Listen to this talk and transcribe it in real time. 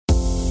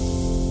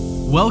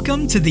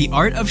Welcome to The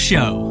Art of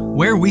Show,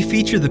 where we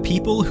feature the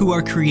people who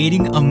are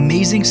creating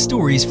amazing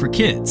stories for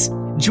kids.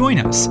 Join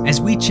us as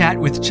we chat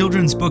with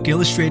children's book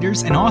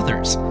illustrators and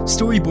authors,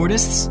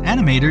 storyboardists,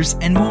 animators,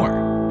 and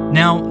more.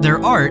 Now,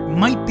 their art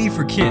might be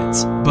for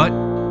kids, but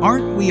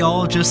aren't we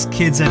all just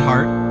kids at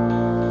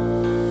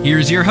heart?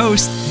 Here's your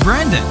host,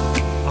 Brandon.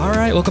 All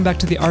right, welcome back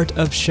to The Art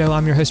of Show.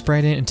 I'm your host,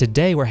 Brandon, and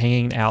today we're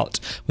hanging out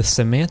with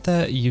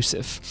Samantha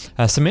Youssef.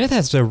 Samantha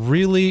has a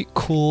really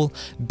cool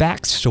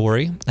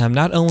backstory.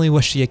 Not only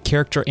was she a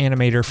character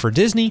animator for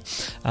Disney,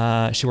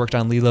 she worked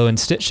on Lilo and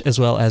Stitch, as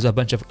well as a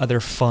bunch of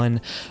other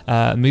fun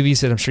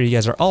movies that I'm sure you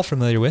guys are all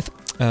familiar with.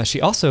 She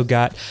also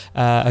got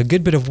a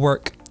good bit of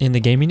work in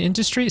the gaming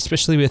industry,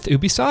 especially with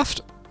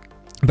Ubisoft.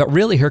 But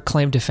really, her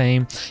claim to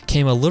fame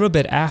came a little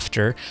bit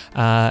after,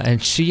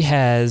 and she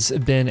has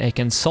been a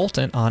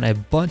consultant on a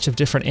bunch of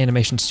different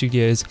animation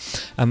studios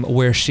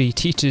where she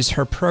teaches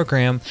her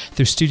program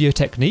through Studio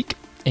Technique.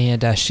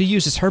 And she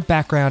uses her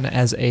background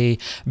as a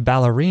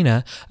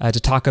ballerina to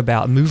talk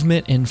about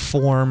movement and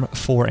form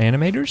for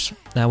animators.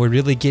 Now, we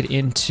really get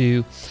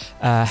into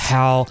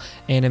how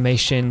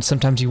animation,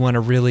 sometimes you want to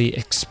really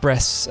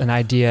express an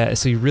idea,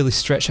 so you really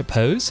stretch a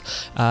pose.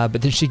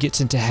 But then she gets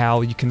into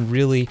how you can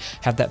really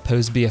have that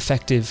pose be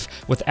effective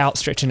without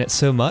stretching it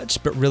so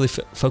much, but really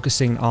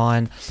focusing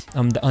on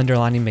the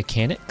underlying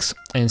mechanics.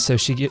 And so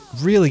she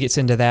really gets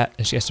into that,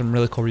 and she has some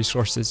really cool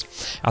resources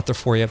out there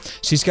for you.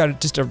 She's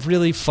got just a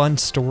really fun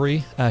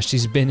story.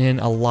 She's been in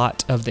a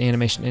lot of the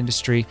animation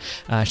industry.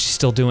 She's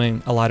still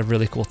doing a lot of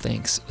really cool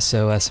things.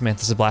 So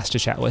Samantha's a blast to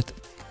chat with.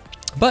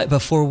 But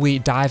before we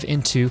dive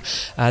into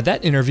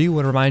that interview, I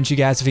want to remind you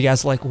guys, if you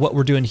guys like what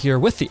we're doing here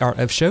with The Art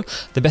of Show,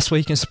 the best way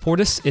you can support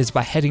us is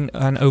by heading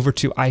on over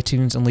to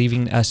iTunes and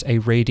leaving us a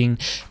rating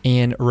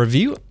and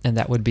review, and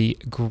that would be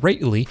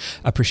greatly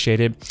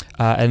appreciated.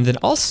 And then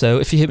also,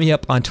 if you hit me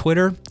up on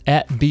Twitter,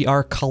 at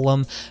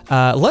BRCullum,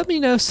 let me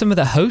know some of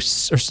the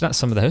hosts, or not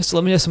some of the hosts,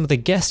 let me know some of the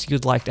guests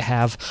you'd like to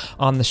have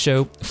on the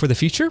show for the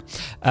future.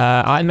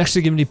 I'm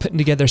actually going to be putting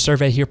together a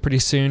survey here pretty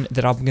soon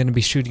that I'm going to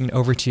be shooting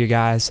over to you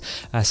guys,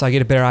 so I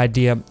get a better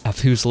idea of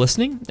who's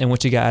listening and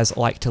what you guys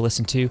like to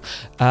listen to.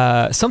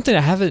 Something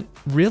I haven't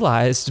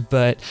realized,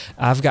 but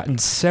I've gotten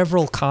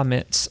several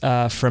comments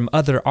from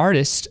other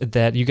artists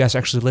that you guys are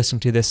actually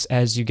listening to this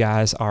as you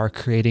guys are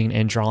creating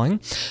and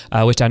drawing,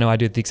 which I know I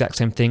do the exact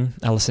same thing.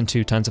 I listen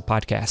to tons of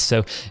podcasts.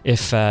 So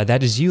if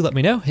that is you, let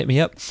me know. Hit me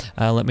up.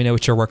 Let me know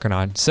what you're working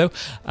on. So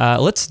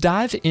let's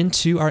dive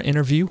into our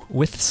interview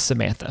with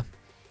Samantha.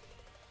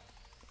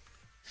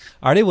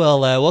 Alrighty, well,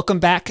 welcome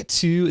back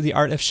to The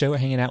Art of Show. We're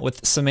hanging out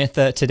with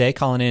Samantha today,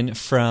 calling in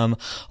from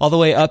all the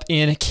way up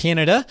in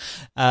Canada.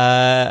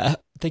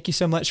 Thank you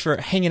so much for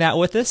hanging out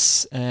with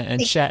us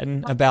and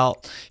chatting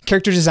about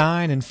character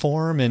design and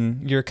form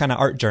and your kind of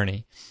art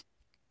journey.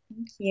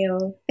 Thank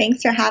you.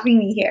 Thanks for having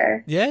me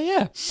here.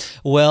 Yeah.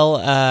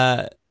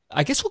 Well,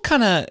 I guess we'll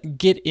kind of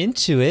get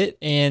into it.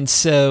 And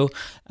so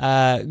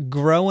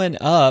growing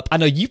up, I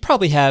know you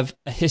probably have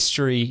a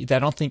history that I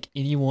don't think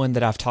anyone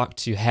that I've talked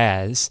to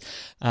has,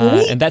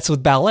 Really? and that's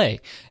with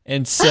ballet.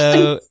 And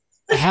so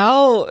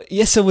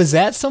so was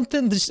that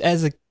something just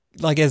as a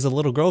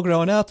little girl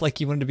growing up,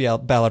 like you wanted to be a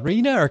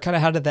ballerina, or kind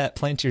of how did that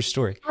play into your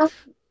story?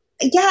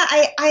 Yeah,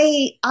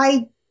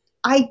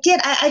 I did.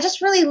 I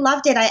just really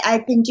loved it.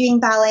 I've been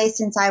doing ballet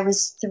since I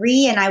was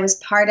 3, and I was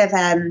part of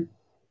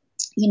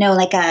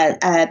like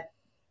a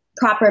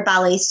proper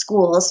ballet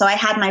school. So I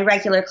had my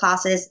regular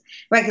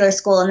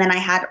school, and then I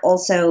had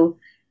also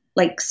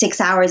like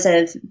 6 hours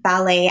of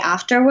ballet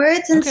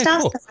afterwards and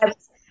stuff. Cool. So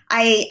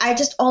I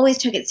just always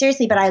took it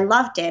seriously, but I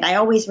loved it. I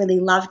always really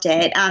loved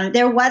it.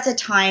 There was a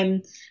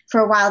time for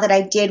a while that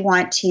I did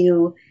want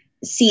to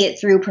see it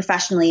through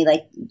professionally,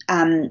 like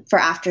for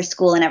after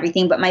school and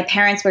everything. But my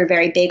parents were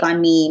very big on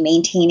me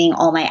maintaining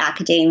all my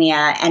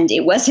academia, and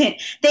it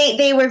wasn't,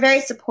 they were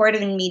very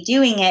supportive in me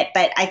doing it.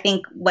 But I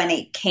think when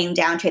it came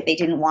down to it, they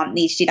didn't want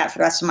me to do that for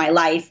the rest of my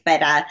life.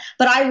 But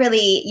I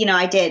really,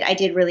 I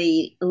did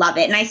really love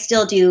it. And I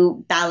still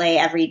do ballet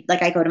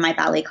I go to my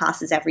ballet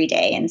classes every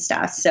day and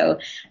stuff. So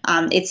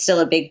it's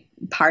still a big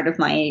part of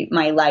my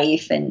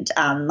life and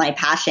my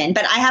passion.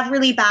 But I have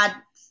really bad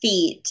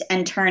feet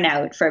and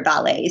turnout for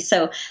ballet,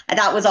 so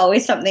that was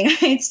always something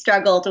I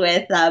struggled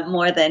with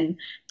more than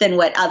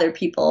what other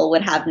people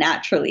would have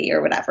naturally or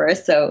whatever.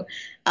 So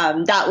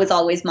that was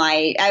always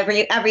my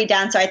every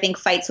dancer, I think,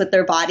 fights with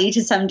their body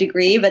to some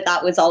degree, but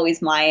that was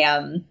always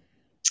my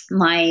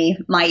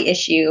my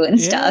issue and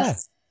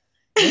stuff.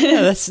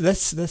 Yeah,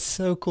 that's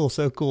so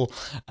cool.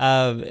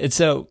 And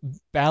so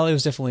ballet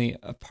was definitely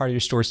a part of your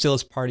story, still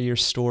is part of your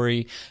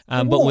story.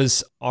 But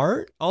was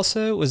art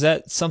also, was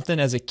that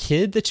something as a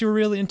kid that you were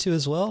really into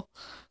as well?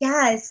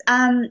 Yes.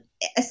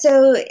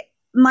 So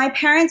my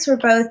parents were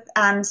both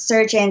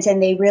surgeons,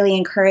 and they really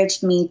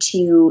encouraged me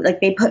to,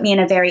 they put me in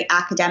a very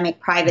academic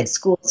private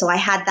school. So I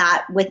had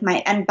that with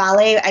and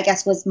ballet, I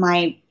guess, was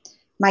my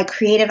my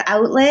creative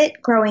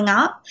outlet growing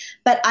up.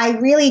 But I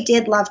really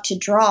did love to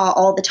draw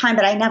all the time,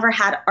 but I never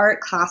had art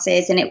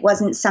classes, and it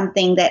wasn't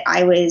something that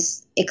I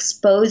was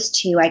exposed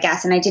to, I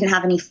guess. And I didn't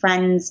have any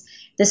friends.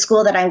 The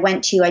school that I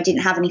went to, I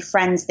didn't have any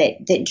friends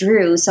that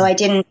drew. So I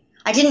didn't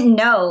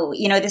know,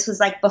 this was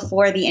like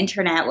before the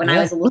internet when I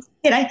was a little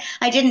kid.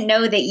 I didn't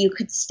know that you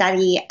could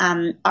study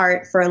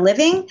art for a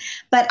living.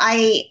 But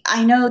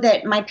I know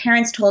that my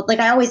parents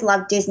I always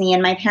loved Disney,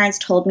 and my parents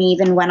told me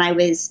even when I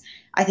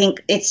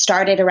think it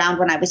started around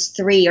when I was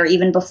 3 or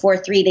even before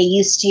 3, they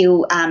used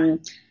to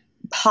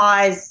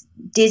pause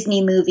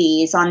Disney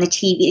movies on the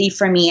TV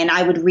for me, and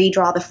I would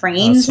redraw the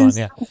frames and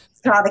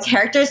draw the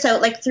characters. So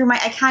I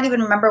can't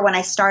even remember when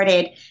I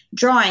started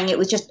drawing. It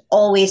was just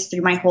always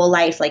through my whole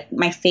life, like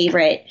one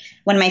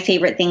of my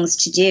favorite things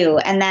to do.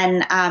 And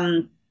then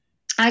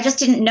I just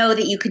didn't know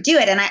that you could do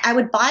it. And I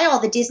would buy all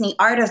the Disney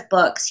art of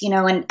books,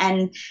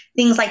 and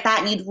things like that.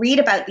 And you'd read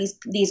about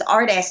these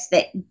artists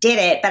that did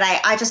it. But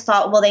I just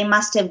thought, well, they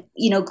must have,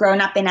 grown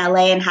up in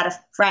LA and had a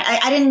friend.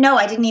 I didn't know.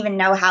 I didn't even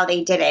know how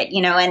they did it,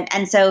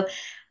 and so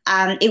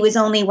it was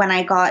only when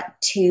I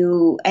got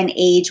to an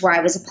age where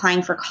I was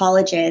applying for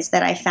colleges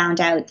that I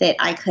found out that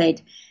I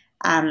could,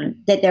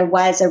 that there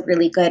was a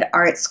really good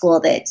art school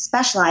that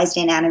specialized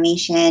in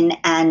animation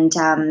and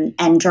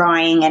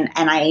drawing, and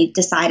I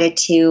decided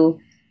to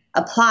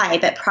apply.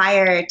 But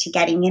prior to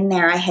getting in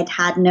there, I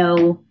had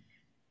no,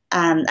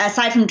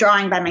 aside from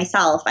drawing by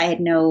myself, I had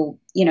no,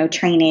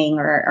 training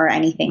or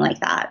anything like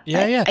that.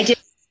 Yeah. I did.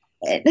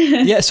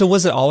 Yeah. So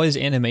was it always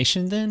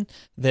animation then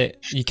that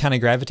you kind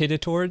of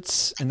gravitated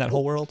towards in that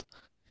whole world?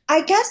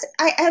 I guess,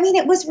 I mean,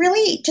 it was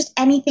really just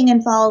anything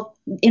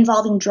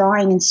involving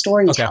drawing and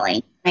storytelling.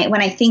 Okay. Right?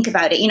 When I think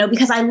about it,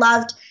 because I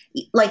loved,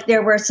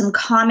 there were some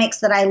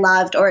comics that I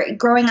loved, or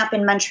growing up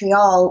in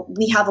Montreal,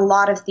 we have a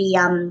lot of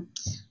the,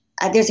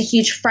 there's a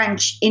huge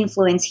French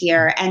influence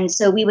here. And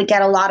so we would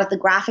get a lot of the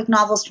graphic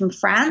novels from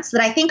France that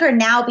I think are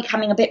now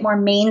becoming a bit more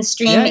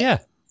mainstream. Yeah.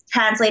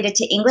 Translated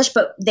to English,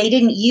 but they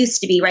didn't used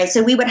to be, right?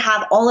 So we would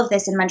have all of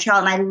this in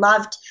Montreal, and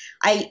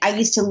I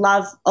used to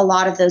love a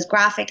lot of those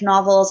graphic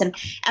novels. And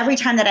every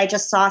time that I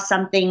just saw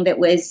something that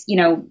was,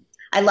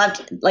 I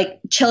loved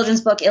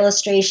children's book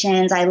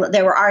illustrations.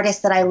 There were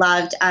artists that I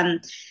loved.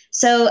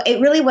 So it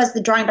really was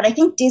the drawing, but I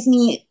think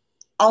Disney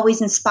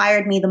always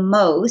inspired me the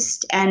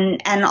most.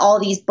 And all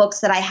these books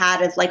that I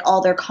had of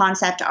all their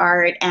concept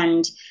art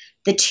and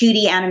the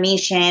 2D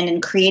animation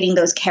and creating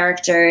those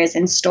characters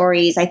and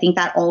stories, I think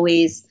that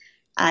always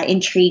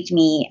intrigued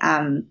me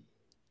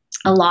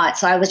a lot.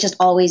 So I was just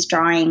always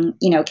drawing,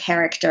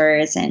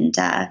 characters. And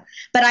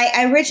but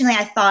I originally,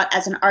 I thought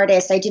as an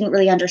artist, I didn't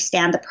really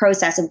understand the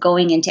process of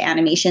going into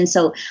animation.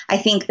 So I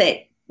think that,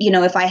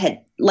 if I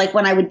had,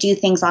 when I would do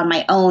things on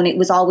my own, it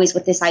was always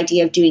with this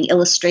idea of doing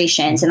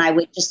illustrations, and I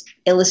would just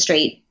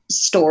illustrate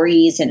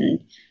stories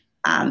and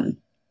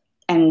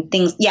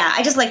things. Yeah,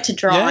 I just like to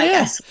draw, I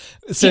guess.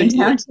 So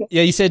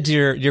you said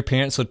your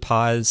parents would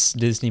pause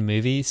Disney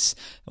movies.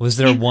 Was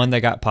there one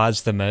that got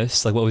paused the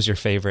most? What was your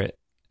favorite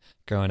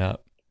growing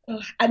up?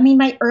 I mean,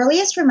 my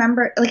earliest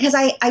because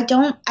I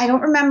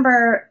don't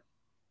remember,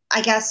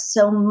 I guess,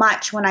 so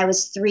much when I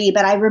was 3,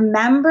 but I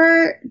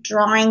remember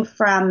drawing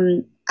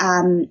from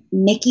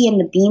Mickey and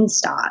the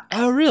Beanstalk.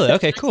 Oh, really?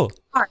 Okay, cool.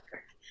 Or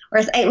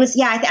it was,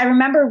 I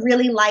remember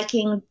really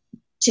liking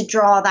to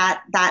draw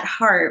that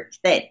harp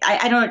that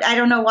I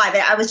don't know why,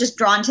 but I was just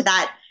drawn to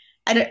that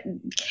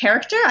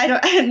character.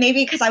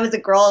 Maybe because I was a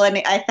girl and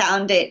I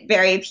found it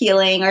very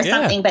appealing or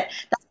something, but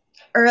that's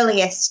the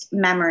earliest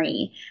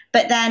memory.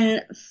 But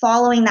then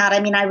following that, I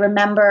mean, I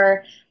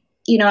remember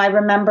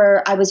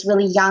I was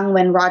really young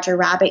when Roger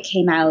Rabbit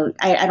came out.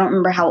 I don't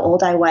remember how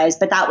old I was,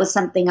 but that was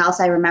something else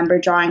I remember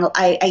drawing.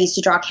 I used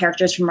to draw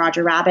characters from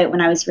Roger Rabbit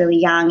when I was really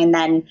young, and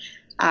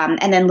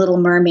then Little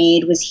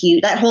Mermaid was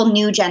huge. That whole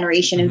new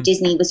generation of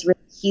Disney was really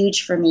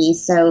huge for me.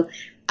 So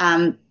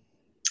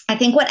I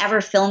think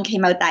whatever film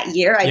came out that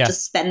year, I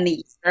just spend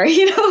the year,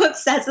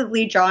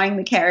 obsessively drawing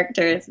the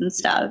characters and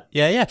stuff.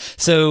 Yeah.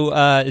 So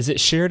is it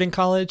Sheridan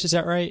College? Is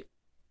that right?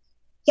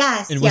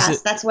 Yes.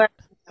 That's where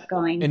I'm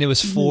going. And it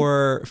was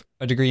for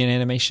a degree in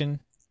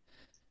animation?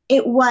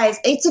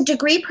 It's a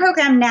degree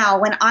program now.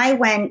 When I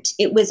went,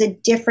 it was a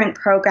different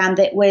program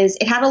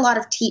it had a lot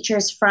of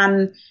teachers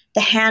from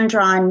the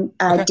hand-drawn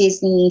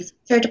Disney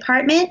feature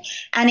department,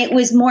 and it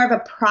was more of a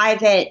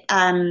private,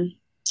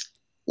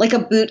 like a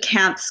boot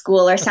camp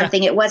school or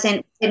something. It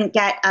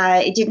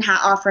didn't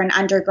offer an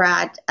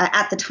undergrad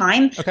at the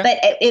time, but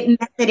it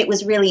meant that it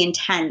was really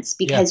intense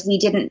because we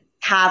didn't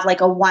have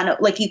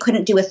you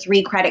couldn't do a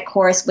 3-credit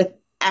course with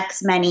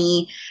X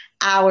many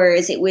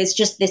hours. It was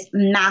just this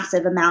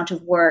massive amount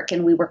of work,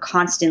 and we were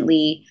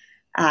constantly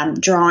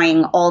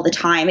drawing all the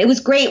time. It was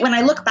great. When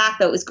I look back,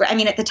 though, it was great. I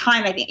mean, at the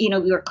time, I think,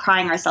 we were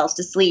crying ourselves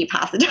to sleep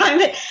half the time,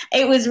 but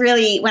it was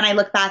really, when I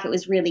look back, it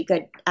was really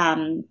good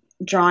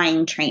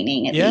drawing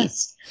training, at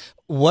least.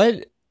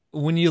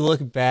 When you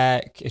look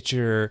back at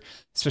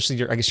especially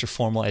your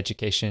formal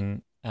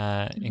education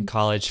in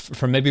college,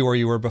 from maybe where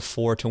you were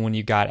before to when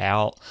you got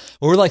out?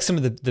 What were like some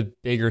of the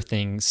bigger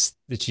things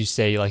that you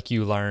say like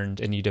you learned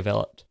and you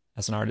developed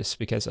as an artist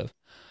because of?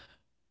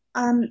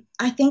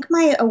 I think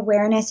my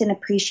awareness and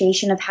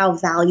appreciation of how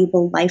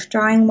valuable life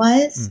drawing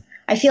was.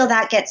 I feel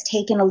that gets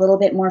taken a little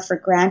bit more for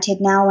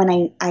granted now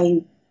when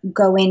I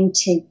go in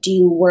to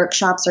do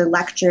workshops or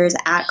lectures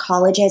at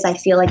colleges. I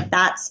feel like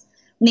that's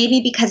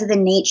maybe because of the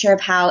nature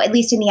of how, at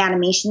least in the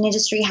animation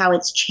industry, how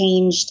it's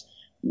changed,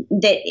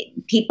 that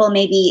people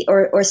maybe,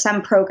 or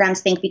some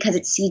programs think because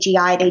it's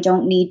CGI, they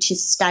don't need to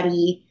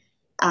study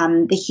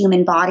the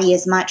human body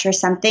as much or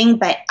something.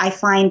 But I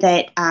find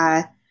that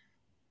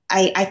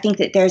I think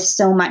that there's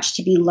so much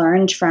to be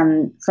learned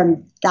from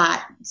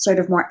that sort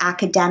of more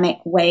academic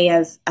way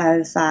of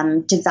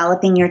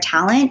developing your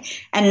talent.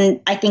 And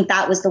I think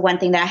that was the one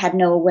thing that I had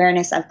no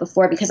awareness of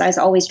before, because I was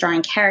always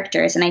drawing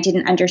characters and I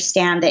didn't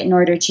understand that in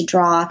order to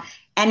draw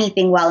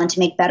anything well and to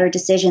make better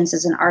decisions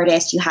as an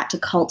artist, you had to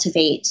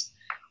cultivate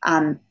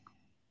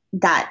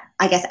that,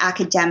 I guess,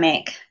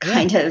 academic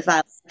kind of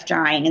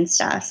drawing and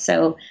stuff.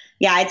 So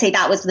yeah, I'd say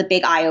that was the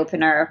big eye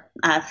opener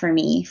for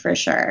me, for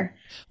sure.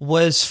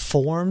 Was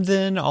form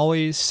then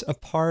always a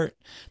part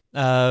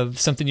of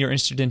something you're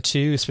interested in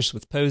too, especially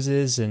with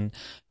poses, or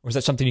was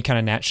that something you kind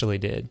of naturally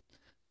did?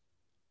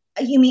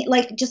 You mean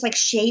like just like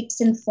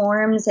shapes and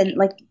forms and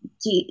like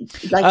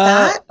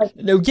that? Like,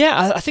 no,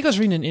 yeah. I think I was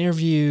reading an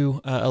interview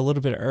a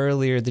little bit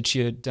earlier that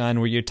you had done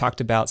where you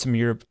talked about some of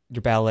your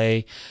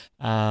ballet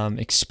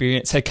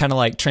experience had kind of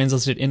like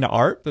translated into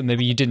art, but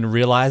maybe you didn't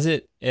realize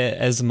it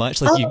as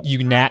much. Like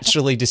you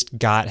naturally just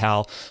got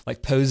how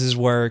like poses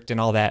worked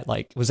and all that.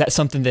 Like, was that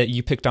something that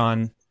you picked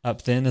on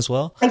up then as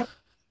well? I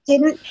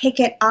didn't pick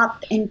it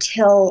up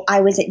until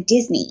I was at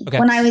Disney. Okay.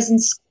 When I was in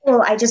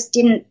school, I just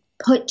didn't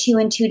put two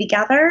and two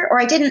together, or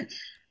I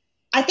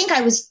think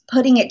I was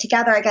putting it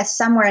together, I guess,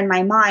 somewhere in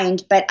my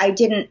mind, but I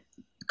didn't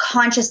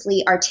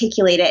consciously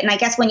articulate it. And I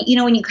guess when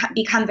you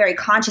become very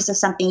conscious of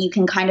something, you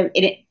can kind of,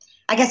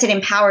 I guess it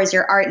empowers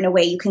your art in a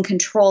way. You can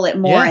control it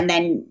more, and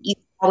then you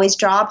always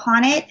draw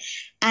upon it.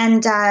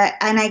 And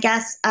I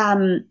guess,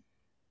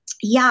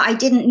 I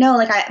didn't know,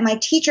 like my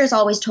teachers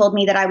always told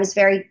me that I was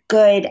very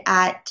good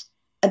at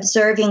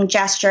observing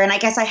gesture. And I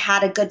guess I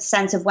had a good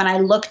sense of when I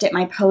looked at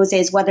my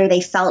poses, whether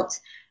they felt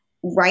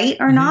right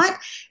or not.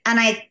 And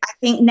I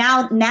think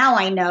now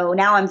I know,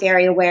 now I'm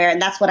very aware.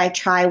 And that's what I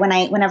try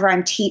whenever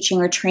I'm teaching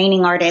or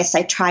training artists,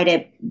 I try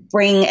to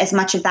bring as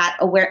much of that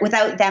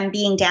without them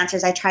being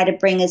dancers. I try to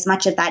bring as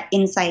much of that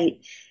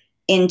insight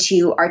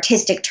into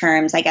artistic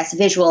terms, I guess,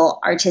 visual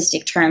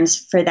artistic terms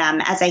for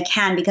them as I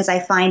can, because I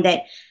find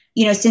that,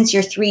 since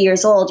you're 3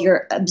 years old,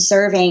 you're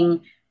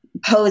observing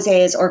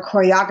poses or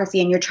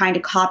choreography and you're trying to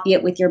copy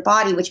it with your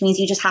body, which means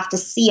you just have to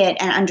see it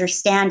and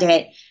understand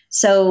it.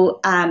 So,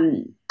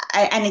 and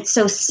it's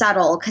so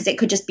subtle because it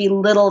could just be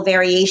little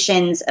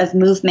variations of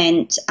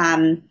movement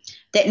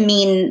that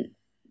mean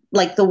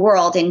like the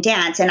world in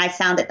dance. And I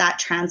found that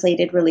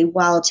translated really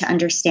well to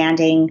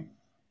understanding,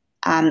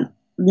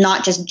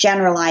 not just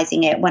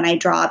generalizing it when I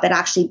draw, but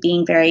actually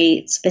being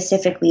very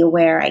specifically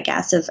aware, I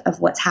guess, of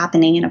what's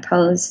happening in a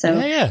pose. So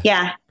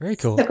yeah. Very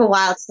cool. It took a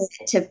while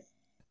to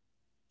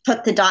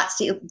put the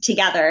dots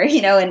together,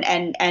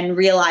 and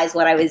realize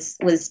what I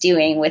was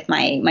doing with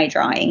my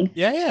drawing.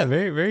 Yeah.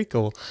 Very, very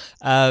cool.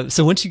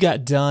 So once you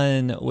got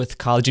done with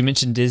college, you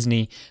mentioned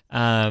Disney.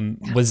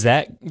 Was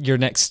that your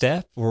next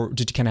step, or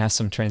did you kind of have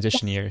some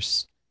transition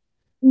years?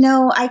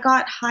 No, I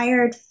got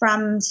hired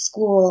from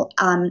school.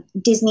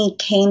 Disney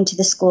came to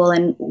the school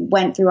and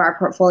went through our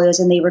portfolios,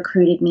 and they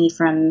recruited me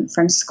from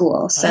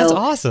school. So that's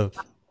awesome.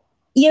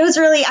 Yeah,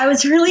 I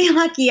was really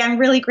lucky. I'm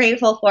really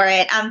grateful for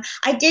it.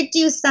 I did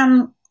do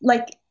some,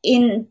 like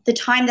in the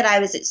time that I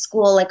was at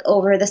school, like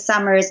over the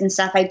summers and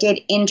stuff, I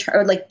did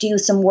do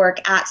some work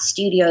at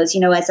studios,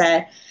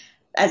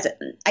 as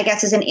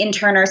an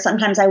intern, or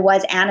sometimes I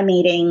was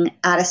animating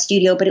at a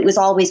studio, but it was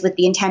always with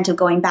the intent of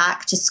going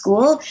back to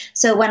school.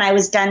 So when I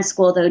was done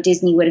school, though,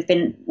 Disney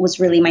was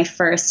really my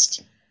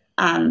first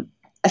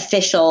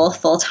official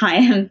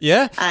full-time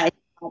job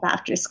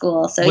after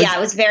school. So I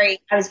was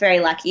very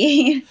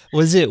lucky.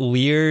 Was it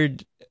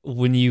weird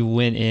when you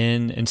went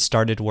in and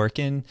started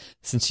working,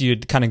 since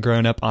you'd kind of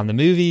grown up on the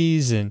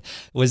movies, and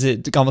was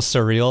it almost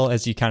surreal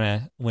as you kind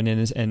of went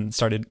in and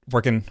started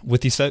working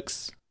with these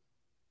folks?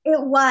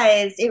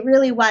 It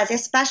really was,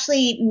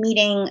 especially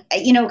meeting,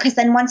 because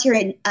then once you're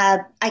in,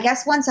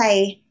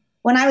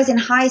 when I was in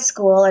high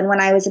school and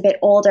when I was a bit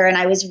older and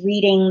I was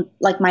reading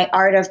like my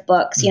art of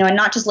books, and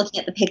not just looking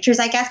at the pictures,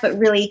 I guess, but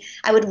really,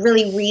 I would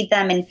really read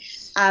them. And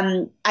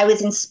I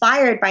was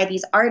inspired by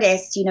these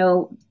artists.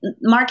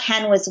 Mark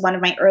Henn was one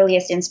of my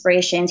earliest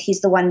inspirations.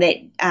 He's the one that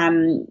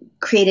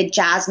created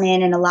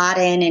Jasmine and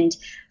Aladdin, and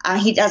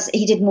he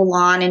did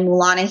Mulan,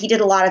 and he did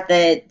a lot of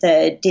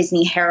the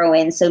Disney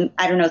heroines. So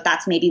I don't know if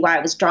that's maybe why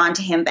I was drawn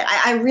to him, but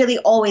I really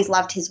always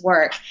loved his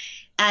work.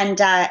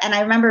 And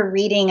I remember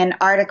reading an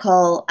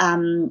article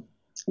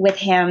with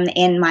him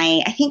in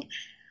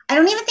I I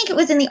don't even think it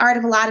was in the Art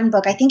of Aladdin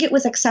book. I think it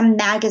was like some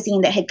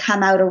magazine that had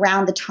come out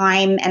around the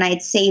time, and I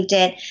had saved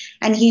it.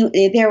 And he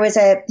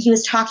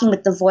was talking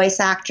with the voice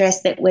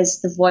actress that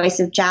was the voice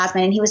of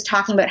Jasmine, and he was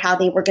talking about how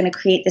they were going to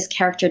create this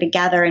character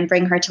together and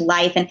bring her to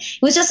life. And it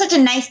was just such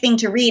a nice thing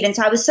to read. And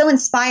so I was so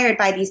inspired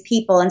by these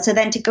people. And so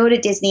then to go to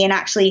Disney and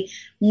actually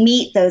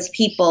meet those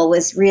people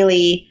was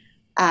really,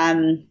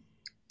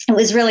 it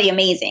was really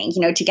amazing,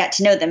 to get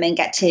to know them and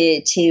get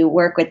to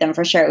work with them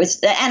for sure. It was,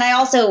 and I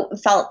also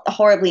felt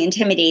horribly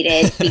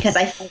intimidated because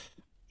I felt,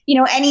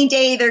 any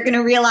day they're going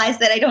to realize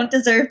that I don't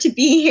deserve to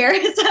be here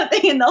or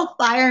something, and they'll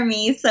fire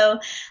me. So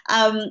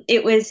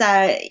it was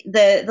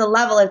the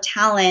level of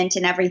talent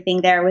and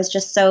everything there was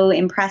just so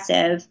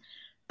impressive.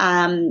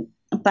 But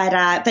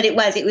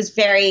it was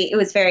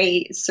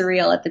very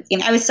surreal at the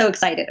beginning. I was so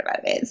excited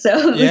about it.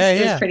 So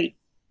it was pretty.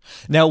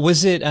 Now,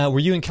 was it? Were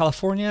you in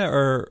California,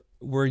 or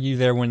were you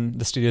there when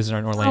the studios are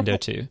in Orlando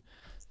too?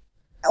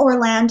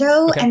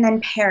 Orlando, and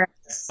then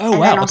Paris. Oh, and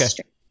wow. Then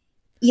Australia.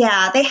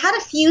 Yeah, they had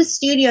a few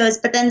studios,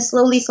 but then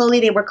slowly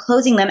they were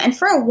closing them. And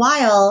for a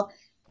while,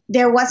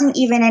 there wasn't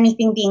even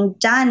anything being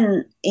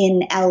done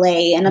in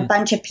LA, and a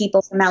bunch of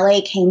people from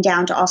LA came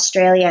down to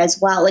Australia as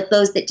well. Like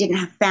those that didn't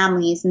have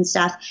families and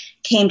stuff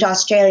came to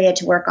Australia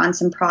to work on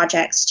some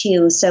projects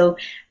too. So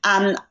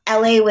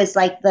LA was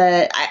like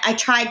I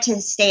tried to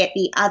stay at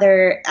the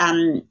other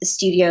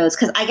studios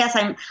because I guess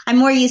I'm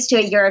more used to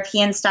a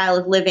European style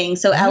of living.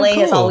 So LA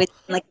has always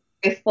been like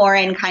a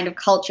foreign kind of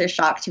culture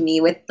shock to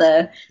me with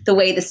the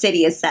way the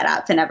city is set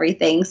up and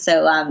everything.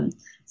 So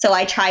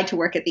I tried to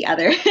work at the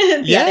other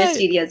other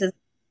studios.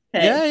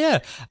 Yeah.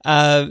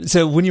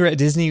 So when you were at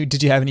Disney,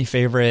 did you have any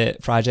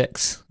favorite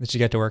projects that you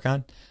got to work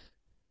on?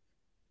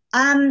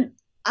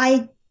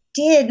 I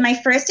did. My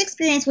first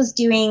experience was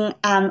doing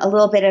a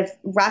little bit of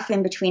rough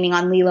in betweening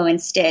on Lilo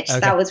and Stitch. Okay.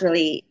 That was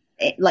really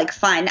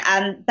fun.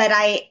 But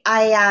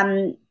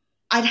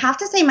I'd have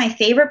to say my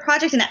favorite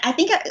project, and I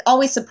think it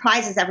always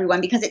surprises everyone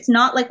because it's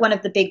not like one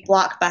of the big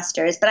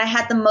blockbusters, but I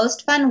had the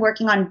most fun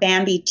working on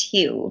Bambi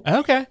 2.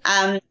 Okay.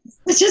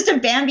 It's just a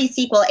Bambi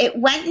sequel. It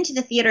went into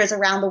the theaters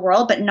around the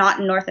world, but not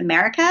in North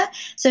America.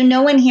 So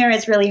no one here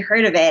has really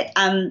heard of it.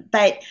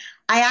 But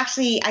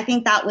I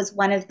think that was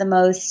one of the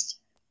most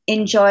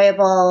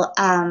enjoyable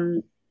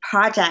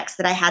projects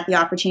that I had the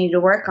opportunity to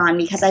work on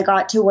because I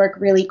got to work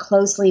really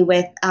closely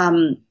with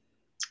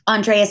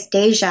Andreas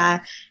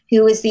Deja,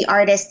 who was the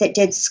artist that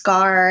did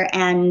Scar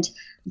and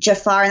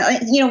Jafar,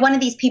 and one of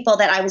these people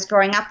that I was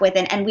growing up with,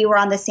 and we were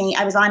on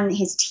I was on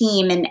his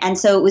team, and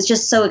so it was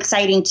just so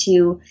exciting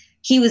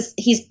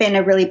he's been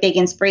a really big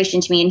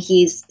inspiration to me, and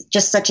he's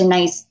just such a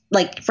nice,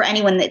 for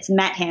anyone that's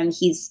met him,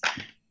 he's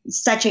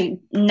such a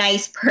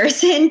nice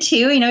person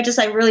too, just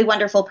a really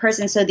wonderful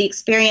person. So the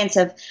experience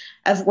of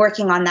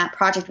working on that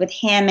project with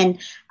him and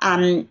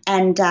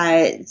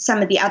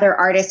some of the other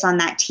artists on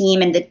that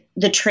team, and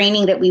the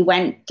training that we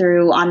went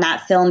through on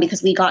that film,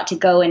 because we got to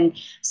go and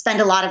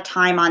spend a lot of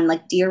time on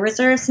deer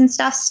reserves and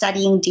stuff,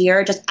 studying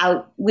deer.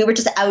 We were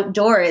just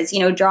outdoors,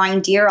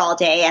 drawing deer all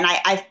day, and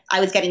I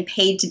was getting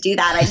paid to do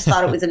that. I just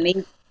thought it was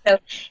amazing. So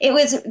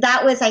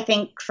that was I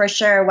think for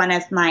sure one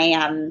of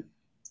my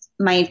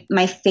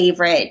my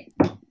favorite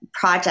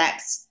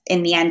projects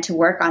in the end to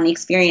work on. The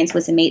experience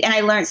was amazing, and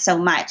I learned so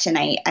much. And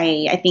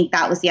I think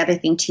that was the other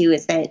thing too,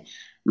 is that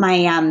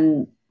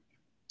I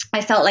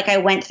felt like I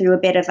went through a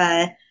bit of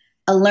a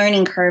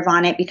learning curve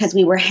on it because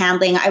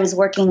I was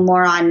working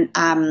more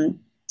on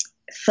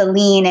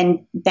Feline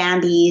and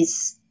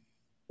Bambi's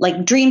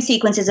dream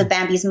sequences of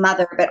Bambi's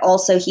mother, but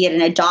also he had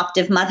an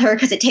adoptive mother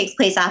because it takes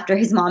place after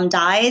his mom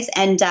dies.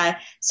 And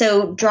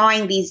so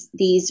drawing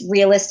these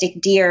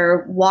realistic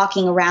deer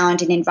walking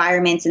around in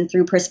environments and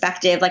through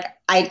perspective,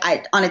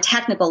 I on a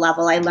technical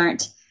level, I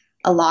learned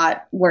a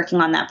lot working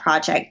on that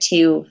project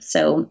too.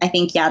 So I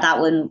think,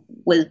 that one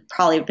would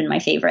probably have been my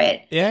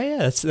favorite.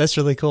 Yeah. That's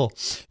really cool.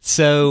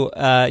 So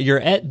you're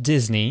at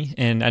Disney,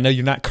 and I know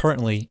you're not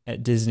currently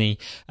at Disney.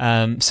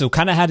 So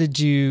kind of how did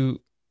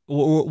you,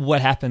 what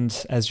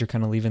happened as you're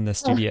kind of leaving the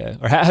studio,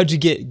 or how'd you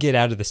get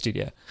out of the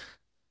studio?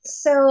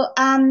 So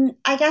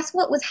I guess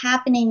what was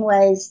happening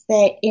was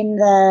that in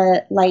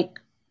the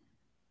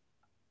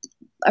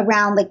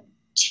around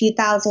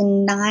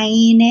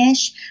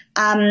 2009-ish,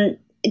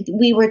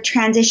 we were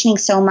transitioning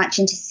so much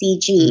into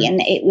CG,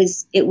 and it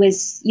was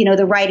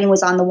the writing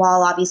was on the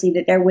wall, obviously,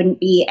 that there wouldn't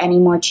be any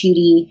more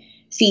 2D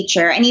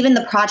feature, and even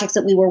the projects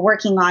that we were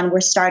working on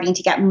were starting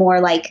to get more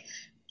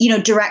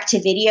direct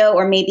to video,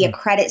 or maybe a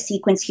credit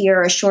sequence here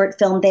or a short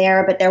film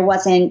there, but it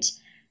wasn't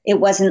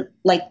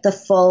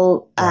the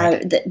full,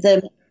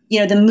 the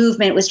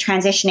movement was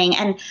transitioning.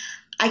 And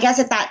I guess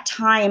at that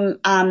time,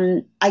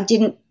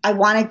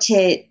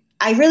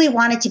 I really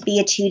wanted to be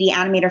a 2D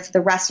animator for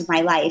the rest of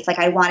my life.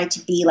 I wanted to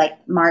be like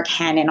Mark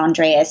Henn and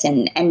Andreas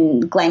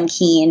and Glenn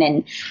Keane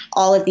and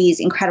all of these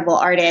incredible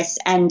artists.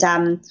 And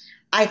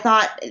I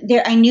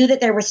knew that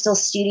there were still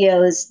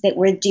studios that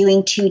were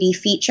doing 2D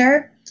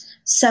feature.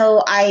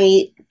 So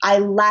I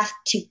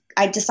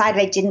I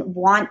decided I didn't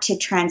want to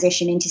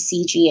transition into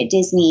CG at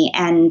Disney,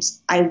 and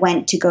I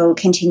went to go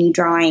continue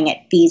drawing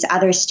at these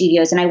other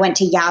studios. And I went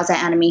to Yowza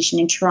Animation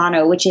in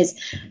Toronto, which is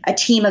a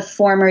team of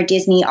former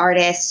Disney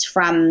artists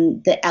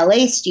from the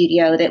LA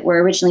studio that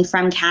were originally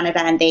from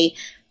Canada, and they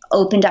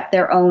opened up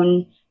their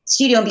own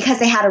studio. And because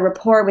they had a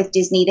rapport with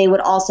Disney, they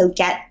would also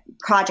get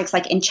projects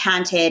like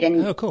Enchanted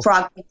and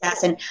Frog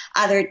Princess and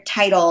other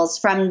titles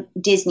from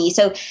Disney.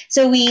 So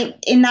we,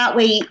 in that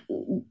way,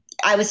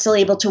 I was still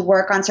able to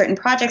work on certain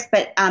projects,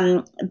 but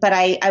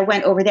I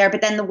went over there.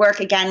 But then the work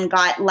again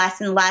got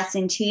less and less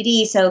in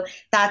 2D. So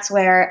that's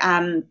where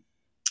and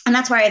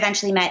that's where I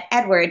eventually met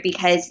Edward,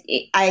 because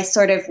I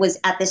sort of was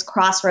at this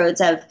crossroads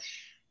of,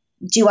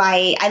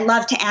 I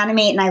love to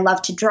animate and I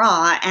love to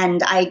draw,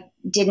 and I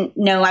didn't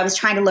know, I was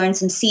trying to learn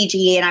some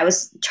CG and I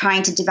was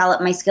trying to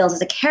develop my skills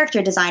as a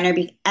character designer,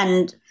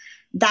 and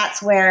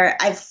that's where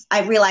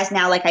I've realized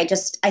now, like I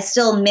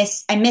still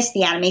miss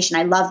the animation.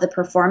 I love the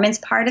performance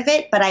part of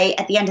it, but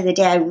at the end of the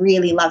day, I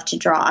really love to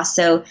draw.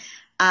 So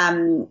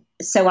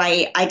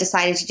I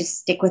decided to just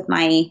stick with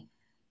my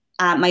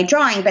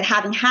drawing. But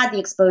having had the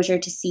exposure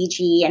to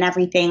CG and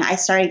everything, I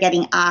started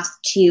getting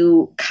asked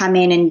to come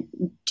in and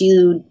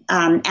do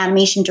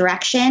animation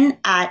direction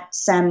at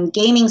some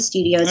gaming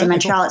studios in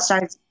Montreal. Cool. It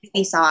started with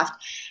Ubisoft.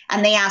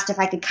 And they asked if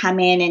I could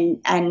come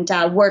in and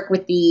work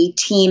with the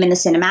team in the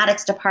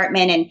cinematics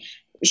department and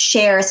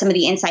share some of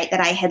the insight that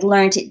I had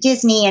learned at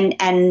Disney.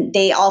 And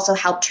they also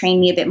helped train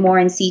me a bit more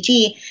in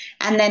CG.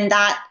 And then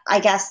that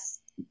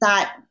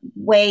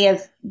way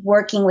of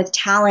working with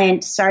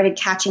talent started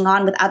catching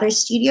on with other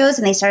studios,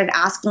 and they started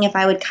asking if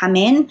I would come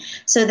in.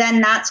 So then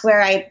that's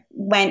where I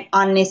went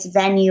on this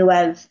venue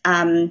of,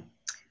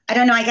 I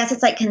don't know, I guess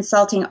it's like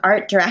consulting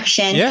art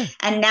direction. Yeah.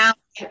 And now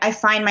I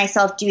find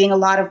myself doing a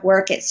lot of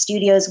work at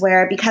studios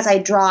where, because I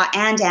draw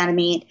and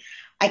animate,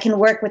 I can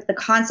work with the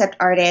concept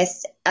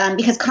artists,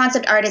 because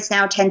concept artists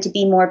now tend to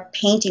be more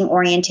painting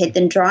oriented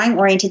than drawing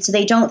oriented. So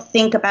they don't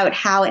think about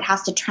how it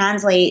has to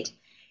translate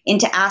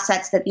into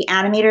assets that the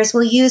animators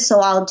will use. So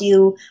I'll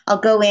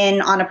go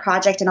in on a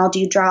project and I'll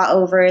do draw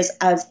overs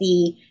of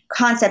the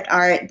concept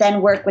art,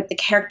 then work with the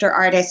character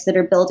artists that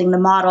are building the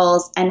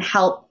models and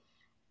help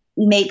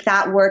make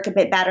that work a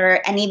bit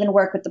better, and even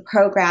work with the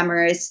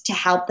programmers to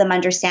help them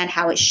understand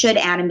how it should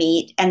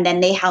animate. And then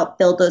they help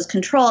build those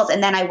controls.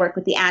 And then I work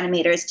with the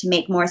animators to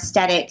make more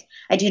aesthetic.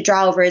 I do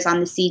draw overs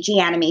on the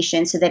CG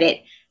animation so that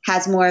it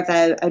has more of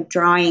a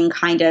drawing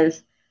kind of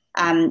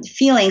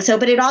feeling. So,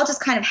 but it all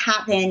just kind of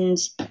happened,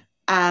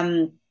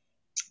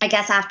 I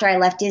guess after I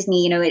left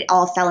Disney, it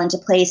all fell into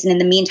place. And in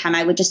the meantime,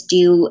 I would just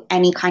do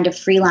any kind of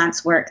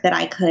freelance work that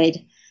I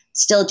could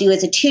still do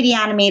as a 2D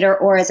animator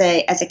or as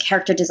a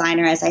character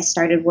designer, as I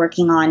started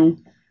working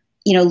on,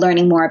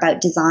 learning more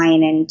about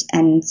design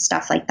and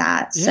stuff like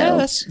that. Yeah,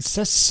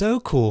 that's so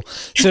cool.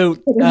 So,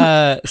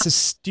 so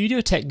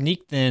Studio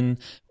Technique then,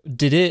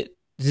 did it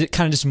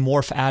kind of just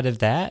morph out of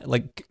that,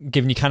 like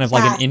giving you kind of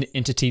like an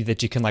entity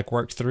that you can like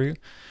work through?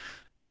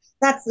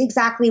 That's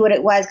exactly what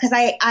it was. Because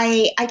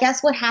I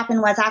guess what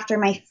happened was,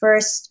 after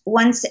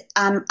once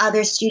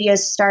other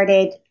studios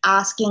started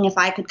asking if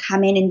I could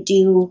come in and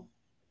do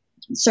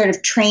sort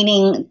of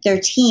training their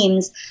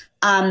teams,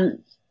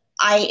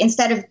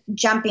 instead of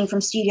jumping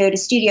from studio to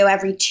studio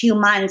every 2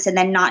 months and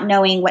then not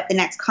knowing what the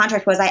next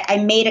contract was,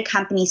 I made a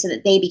company so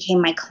that they became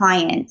my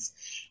clients.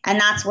 And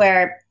that's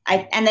where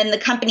and then the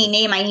company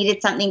name, I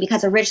needed something,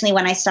 because originally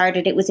when I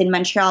started, it was in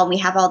Montreal and we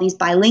have all these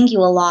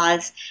bilingual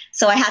laws.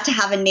 So I had to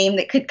have a name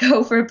that could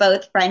go for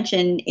both French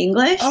and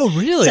English. Oh,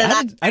 really? So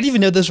I didn't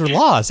even know those were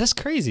laws. That's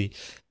crazy.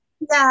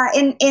 Yeah.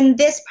 In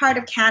this part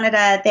of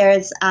Canada,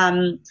 there's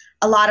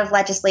a lot of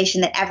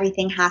legislation that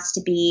everything has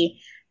to be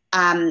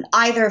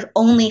either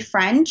only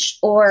French,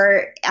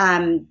 or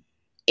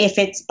if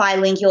it's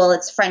bilingual,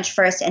 it's French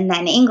first and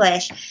then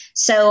English.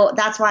 So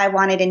that's why I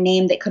wanted a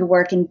name that could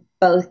work in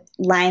both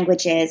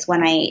languages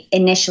when I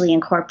initially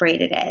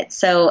incorporated it.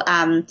 So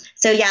I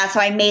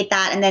made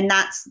that, and then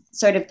that's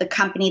sort of the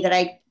company that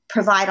I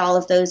provide all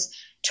of those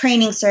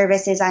training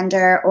services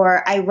under.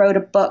 Or I wrote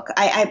a book.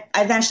 I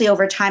eventually,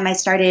 over time, I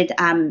started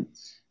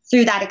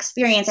through that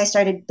experience, I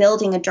started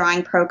building a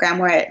drawing program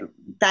where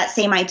that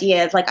same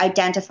idea of like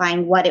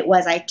identifying what it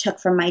was I took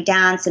from my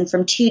dance and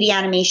from 2D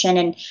animation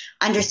and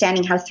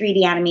understanding how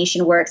 3D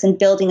animation works, and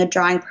building a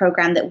drawing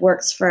program that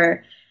works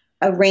for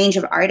a range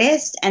of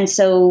artists. And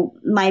so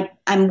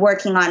I'm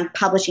working on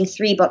publishing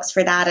 3 books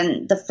for that.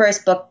 And the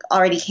first book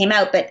already came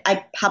out, but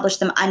I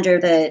published them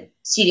under the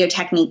Studio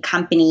Technique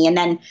company. And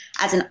then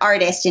as an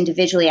artist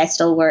individually, I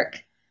still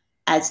work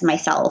as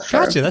myself.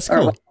 Gotcha. That's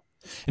cool.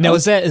 Now,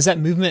 is that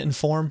Movement and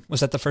Form?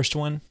 Was that the first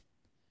one?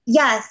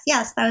 Yes,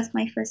 that was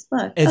my first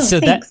book. And so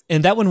thanks.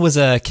 that one was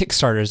a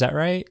Kickstarter, is that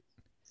right?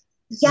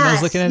 Yes. I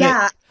was looking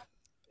at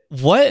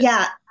it.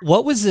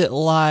 What was it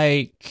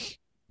like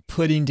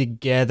putting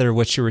together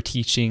what you were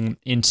teaching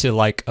into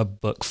like a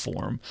book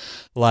form?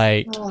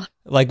 Like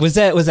was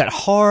that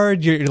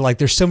hard? You're like,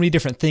 there's so many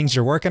different things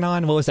you're working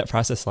on. What was that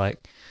process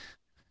like?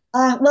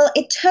 Well,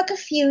 it took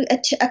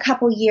a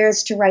couple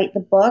years to write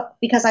the book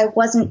because I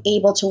wasn't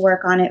able to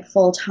work on it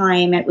full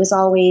time. It was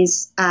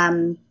always,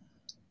 around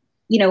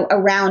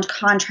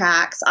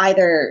contracts,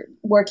 either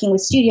working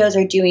with studios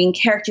or doing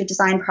character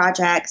design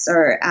projects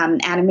or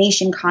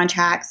animation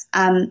contracts.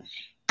 And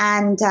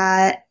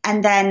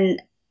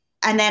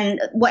then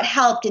what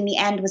helped in the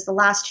end was the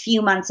last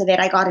few months of it,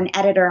 I got an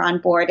editor on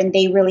board, and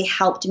they really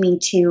helped me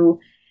to.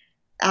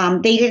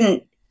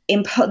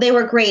 They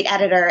were a great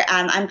editor.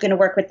 I'm going to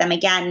work with them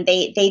again.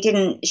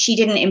 She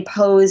didn't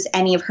impose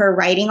any of her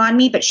writing on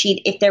me, but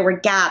if there were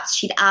gaps,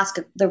 she'd ask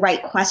the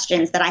right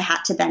questions that I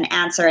had to then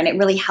answer. And it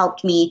really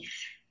helped me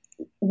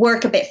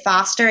work a bit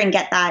faster and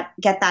get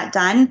that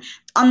done.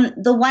 On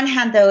the one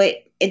hand, though,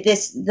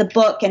 the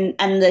book and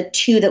the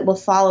two that will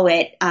follow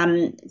it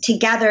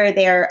together,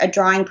 they're a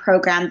drawing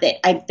program that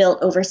I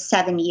built over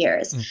 7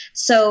 years.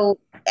 So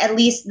at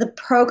least the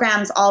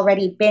program's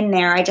already been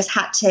there. I just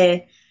had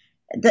to,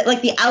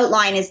 the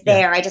outline is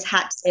there. I just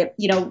had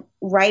to,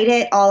 write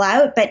it all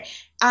out. But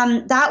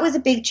that was a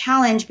big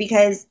challenge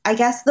because I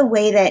guess the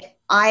way that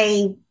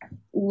I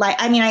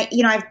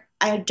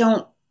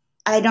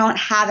don't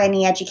have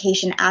any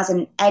education as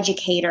an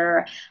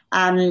educator,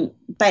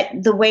 but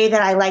the way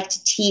that I like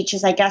to teach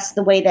is, I guess,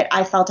 the way that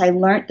I felt I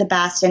learned the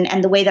best,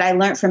 and the way that I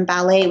learned from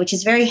ballet, which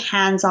is very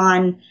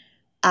hands-on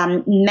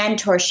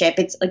mentorship.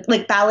 It's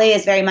like ballet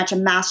is very much a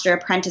master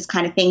apprentice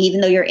kind of thing.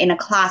 Even though you're in a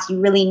class, you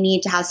really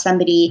need to have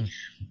somebody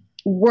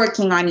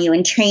working on you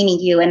and training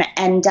you. And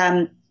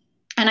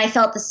I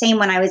felt the same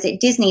when I was at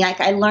Disney.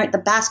 Like, I learned the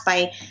best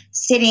by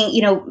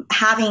sitting,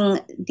 having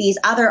these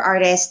other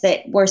artists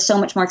that were so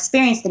much more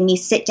experienced than me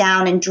sit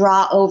down and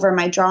draw over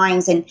my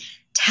drawings and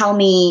tell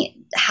me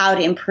how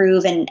to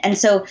improve. And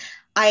so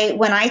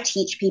when I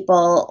teach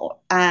people,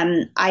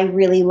 I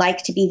really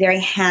like to be very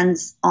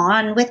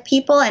hands-on with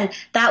people. And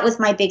that was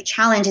my big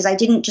challenge, is I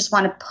didn't just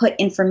want to put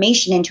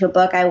information into a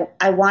book.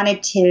 I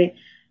wanted to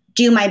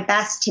do my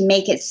best to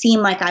make it seem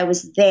like I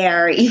was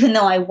there, even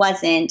though I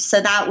wasn't. So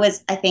that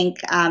was, I think,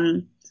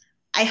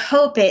 I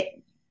hope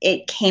it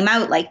came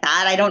out like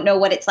that. I don't know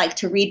what it's like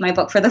to read my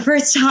book for the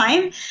first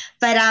time,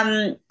 but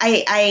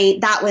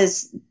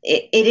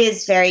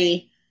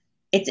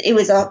it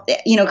was a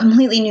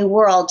completely new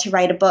world to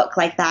write a book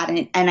like that,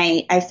 and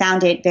I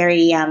found it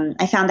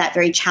I found that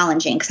very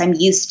challenging because I'm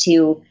used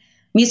to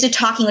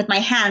talking with my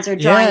hands or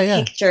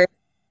drawing pictures,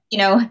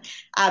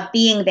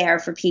 being there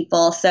for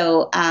people.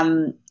 So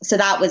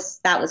that was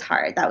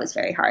hard. That was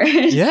very hard.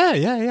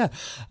 Yeah.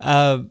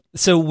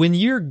 So when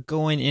you're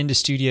going into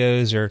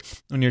studios or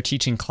when you're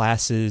teaching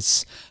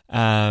classes,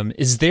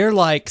 is there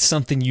like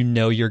something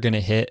you're going to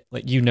hit,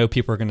 like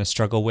people are going to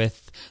struggle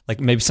with,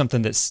 like maybe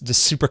something that's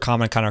just super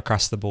common kind of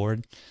across the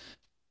board?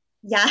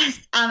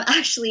 Yes,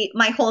 actually,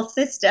 my whole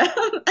system.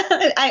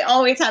 I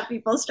always have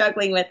people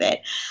struggling with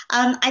it.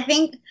 I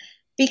think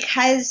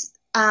because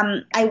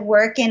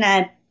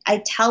I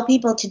tell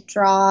people to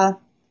draw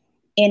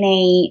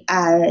in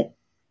I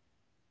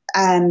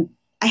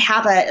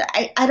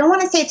don't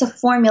want to say it's a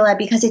formula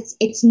because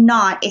it's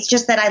not. It's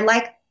just that I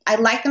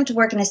like them to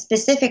work in a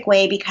specific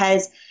way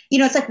because,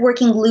 it's like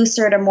working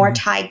looser to more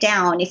tied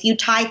down. If you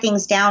tie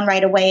things down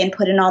right away and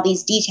put in all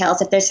these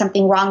details, if there's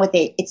something wrong with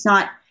it, it's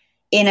not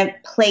in a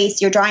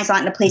place, your drawing's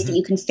not in a place that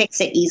you can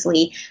fix it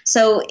easily.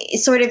 So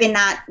it's sort of in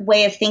that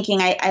way of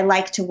thinking, I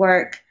like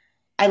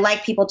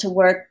people to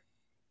work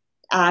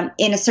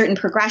in a certain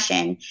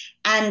progression.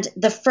 And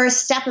the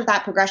first step of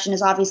that progression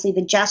is obviously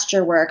the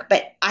gesture work,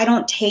 but I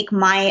don't take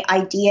my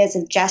ideas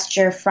of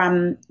gesture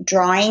from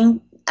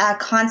drawing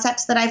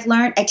concepts that I've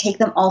learned. I take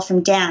them all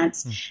from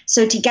dance.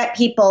 So to get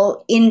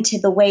people into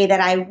the way that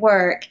I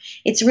work,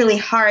 it's really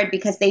hard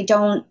because they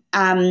don't,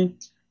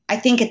 I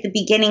think at the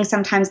beginning,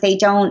 sometimes they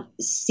don't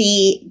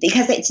see,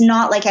 because it's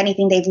not like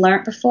anything they've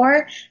learned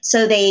before.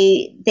 So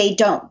they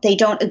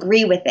don't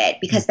agree with it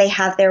because they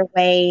have their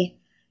way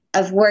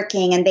of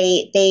working, and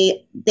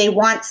they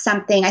want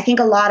something. I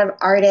think a lot of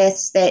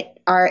artists that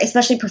are,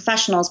 especially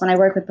professionals, when I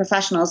work with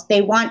professionals,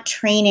 they want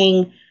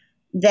training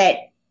that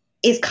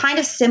is kind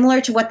of similar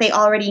to what they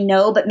already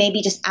know, but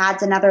maybe just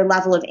adds another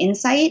level of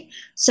insight.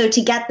 So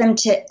to get them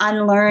to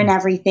unlearn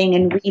everything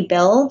and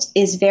rebuild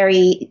is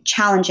very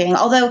challenging.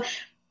 Although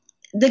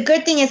the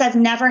good thing is I've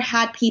never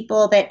had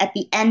people that at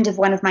the end of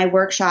one of my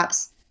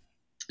workshops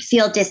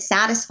feel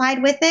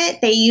dissatisfied with it.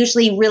 They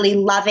usually really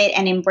love it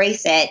and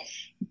embrace it.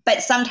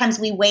 But sometimes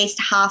we waste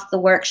half the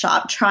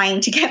workshop trying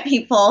to get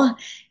people,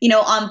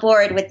 on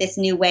board with this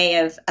new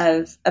way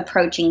of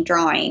approaching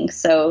drawing.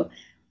 So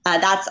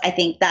I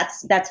think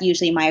that's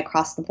usually my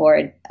across the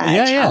board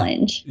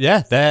challenge.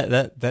 Yeah,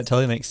 that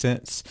totally makes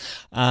sense.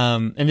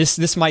 And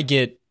this might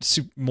get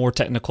more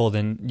technical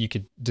than you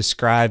could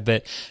describe,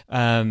 but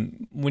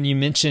when you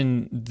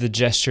mention the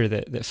gesture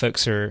that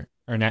folks are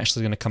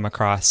naturally going to come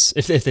across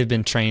if they've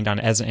been trained on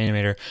as an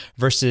animator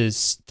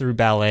versus through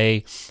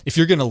ballet, if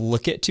you're going to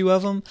look at two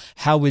of them,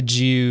 how would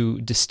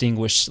you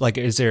distinguish? Like,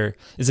 is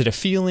it a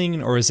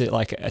feeling or is it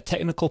like a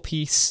technical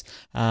piece?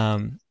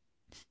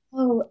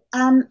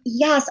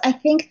 Yes, I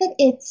think that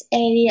it's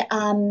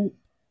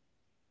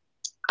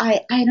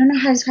I don't know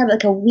how to describe it,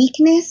 like a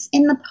weakness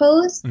in the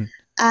pose,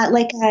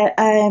 like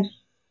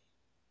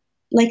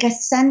a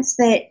sense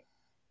that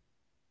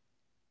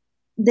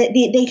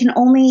they can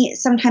only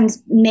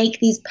sometimes make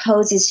these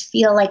poses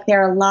feel like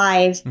they're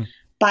alive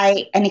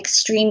by an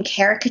extreme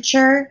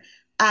caricature.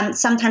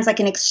 Sometimes like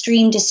an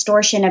extreme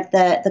distortion of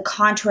the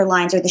contour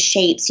lines or the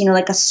shapes,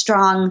 like a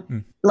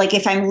strong, like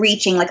if I'm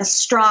reaching like a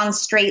strong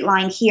straight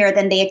line here,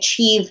 then they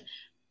achieve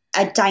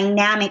a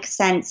dynamic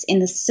sense in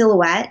the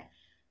silhouette,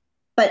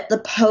 but the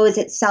pose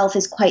itself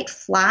is quite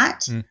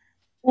flat.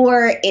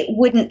 Or it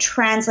wouldn't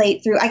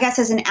translate through, I guess,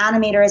 as an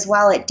animator as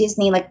well at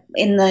Disney, like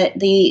in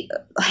the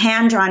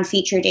hand-drawn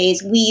feature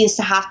days, we used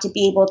to have to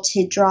be able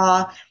to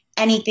draw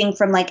anything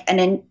from like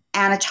an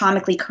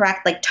anatomically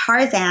correct, like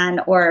Tarzan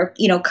or,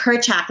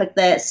 Kerchak, like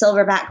the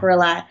silverback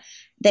gorilla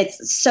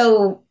that's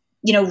so,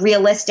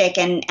 realistic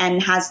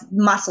and has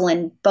muscle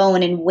and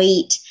bone and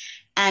weight.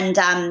 And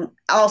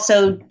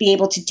also be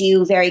able to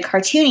do very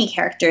cartoony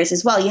characters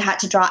as well. You had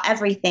to draw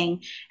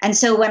everything. And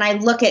so when I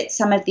look at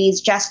some of these,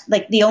 just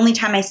like the only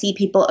time I see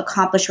people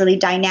accomplish really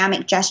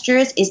dynamic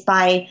gestures is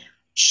by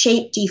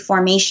shape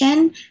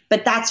deformation,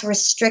 but that's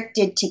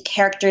restricted to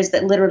characters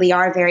that literally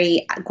are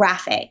very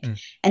graphic.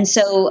 And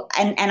so,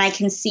 and I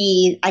can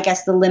see, I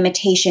guess, the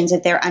limitations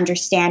of their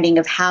understanding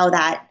of how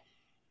that,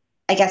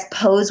 I guess,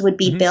 pose would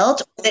be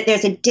built, that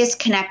there's a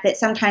disconnect that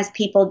sometimes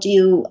people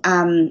do.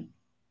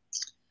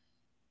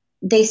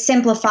 They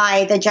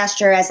simplify the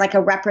gesture as like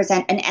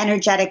an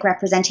energetic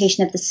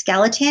representation of the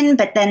skeleton,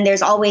 but then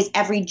there's always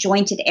every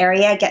jointed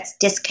area gets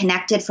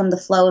disconnected from the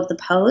flow of the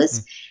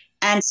pose.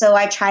 And so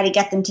I try to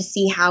get them to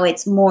see how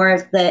it's more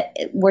of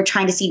we're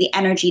trying to see the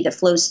energy that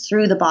flows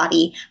through the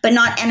body, but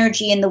not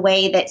energy in the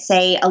way that,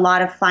 say, a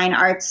lot of fine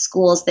arts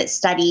schools that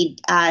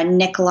studied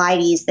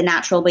Nicolaides, the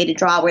natural way to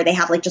draw, where they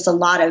have like just a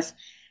lot of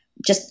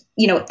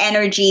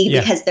energy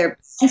because their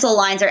pencil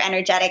lines are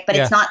energetic, but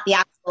it's not the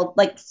actual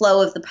like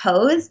flow of the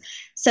pose.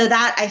 So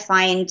that I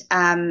find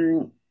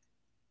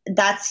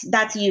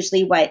that's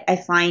usually what I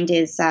find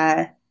is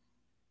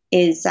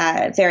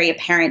very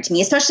apparent to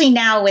me, especially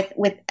now with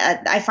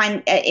I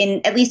find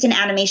at least in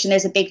animation,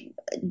 there's a big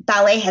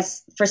ballet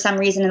has for some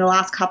reason in the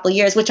last couple of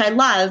years, which I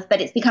love, but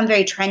it's become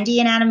very trendy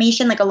in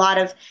animation. Like a lot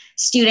of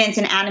students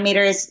and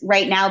animators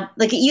right now,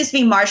 like it used to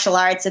be martial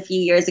arts a few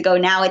years ago.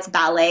 Now it's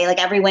ballet.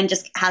 Like everyone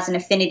just has an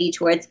affinity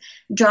towards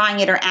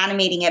drawing it or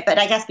animating it. But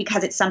I guess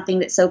because it's something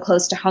that's so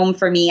close to home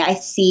for me, I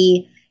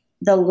see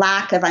the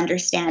lack of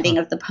understanding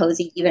of the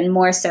posing even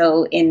more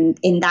so in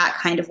that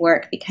kind of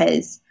work,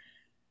 because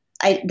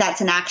that's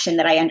an action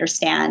that I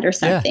understand or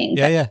something.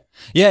 Yeah.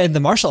 In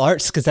the martial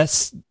arts, because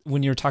that's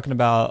when you're talking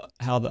about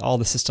how all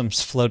the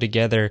systems flow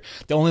together.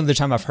 The only other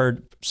time I've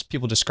heard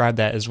people describe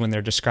that is when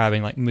they're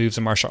describing like moves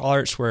in martial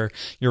arts where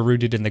you're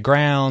rooted in the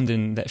ground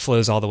and that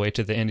flows all the way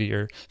to the end of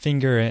your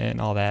finger and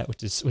all that,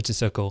 which is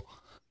so cool.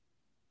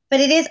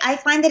 But I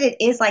find that it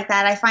is like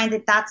that. I find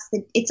that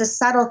it's a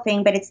subtle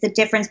thing, but it's the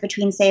difference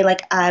between, say,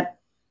 like a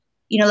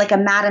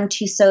Madame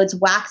Tussauds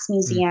wax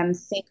museum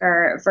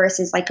figure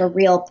versus like a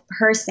real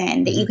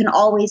person, that you can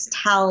always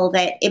tell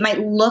that it might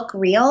look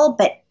real,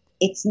 but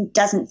it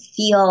doesn't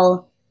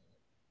feel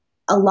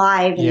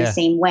alive in the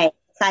same way.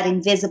 It's that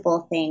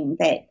invisible thing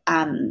that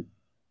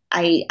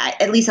I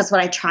at least that's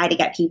what I try to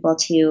get people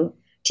to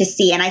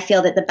see. And I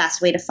feel that the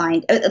best way to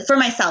find, for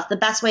myself, the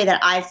best way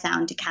that I've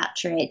found to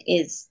capture it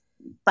is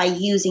by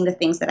using the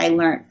things that I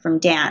learned from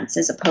dance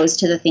as opposed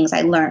to the things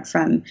I learned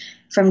from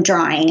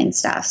drawing and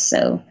stuff.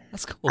 So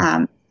that's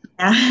cool.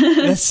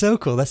 That's so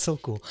cool.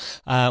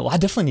 Well, I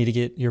definitely need to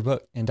get your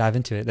book and dive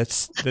into it.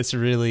 It's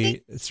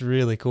really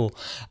cool.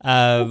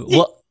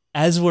 Well,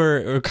 as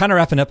we're kind of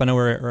wrapping up, I know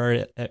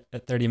we're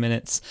at 30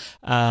 minutes.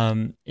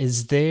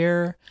 Is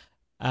there,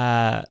 who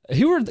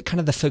are kind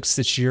of the folks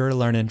that you're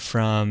learning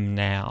from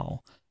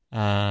now?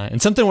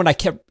 And something when I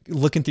kept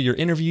looking through your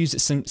interviews, it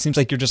seems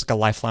like you're just like a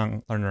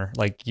lifelong learner.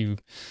 Like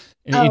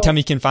anytime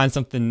you can find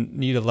something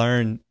new to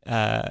learn,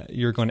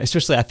 you're going,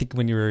 especially I think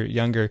when you were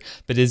younger,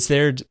 but is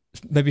there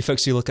maybe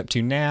folks you look up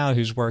to now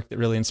whose work that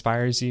really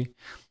inspires you?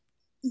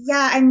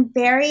 Yeah, I'm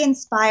very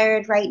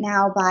inspired right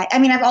now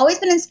I've always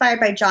been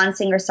inspired by John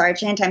Singer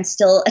Sargent. I'm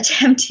still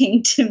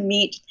attempting to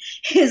meet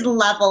his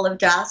level of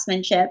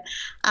draftsmanship.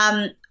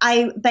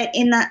 But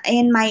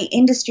in my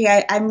industry,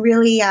 I'm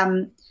really,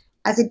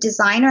 as a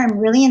designer, I'm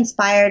really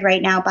inspired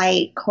right now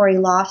by Corey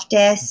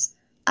Loftus,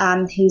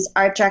 who's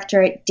art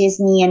director at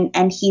Disney, and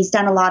he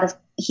did a lot of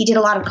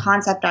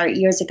concept art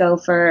years ago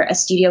for a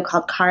studio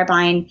called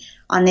Carbine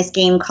on this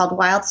game called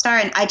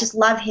Wildstar. And I just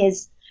love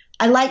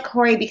I like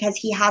Corey because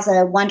he has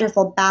a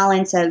wonderful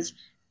balance of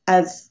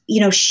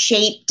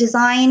shape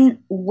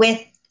design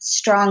with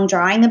strong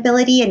drawing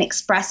ability and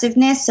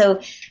expressiveness. So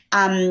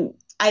I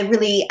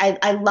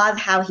love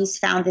how he's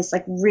found this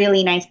like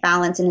really nice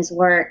balance in his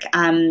work.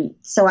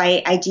 So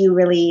I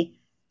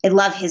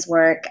love his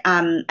work.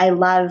 I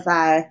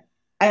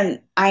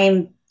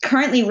am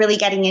currently really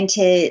getting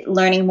into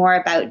learning more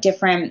about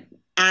different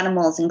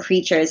animals and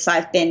creatures. So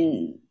I've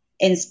been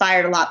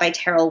inspired a lot by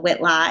Terrell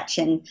Whitlatch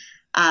and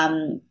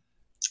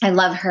I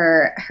love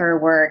her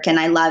work, and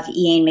I love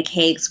Ian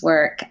McCaig's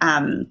work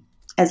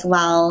as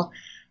well.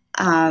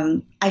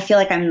 I feel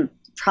like I'm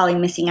probably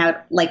missing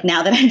out, like,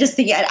 now that I'm just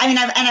thinking. I mean,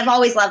 I've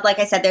always loved, like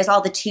I said, there's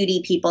all the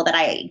 2D people that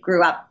I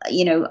grew up,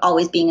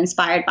 always being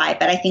inspired by.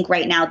 But I think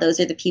right now those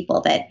are the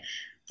people that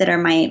are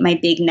my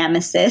big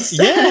nemesis.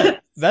 Yeah,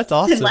 that's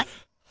awesome.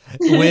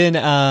 When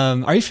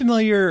are you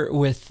familiar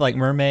with like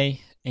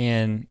Mermaid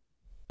and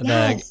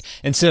Yes.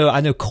 and so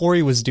I know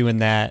Corey was doing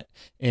that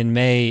in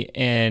May,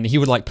 and he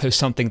would like post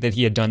something that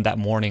he had done that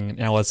morning,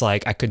 and I was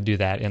like, I couldn't do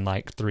that in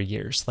like 3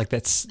 years. Like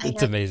it's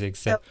amazing.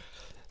 So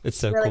it's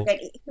so really cool.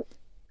 Good.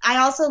 I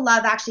also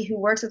love, actually, who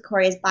works with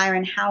Corey is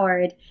Byron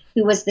Howard,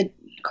 who was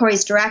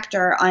Corey's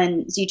director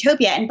on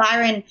Zootopia. And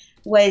Byron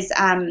was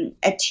a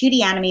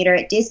 2D animator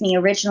at Disney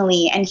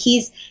originally, and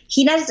he's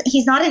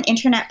not an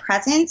internet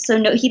presence, so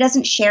no, he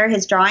doesn't share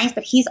his drawings,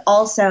 but he's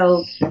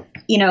also,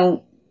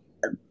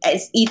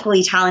 as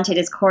equally talented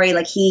as Corey.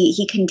 Like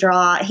he can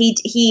draw.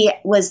 He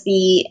was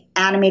the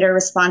animator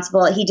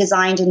responsible. He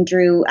designed and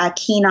drew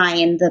Kenai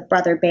in the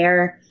Brother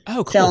Bear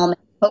film,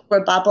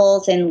 Cobra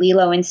Bubbles, and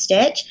Lilo and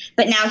Stitch.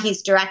 But now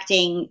he's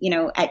directing,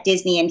 at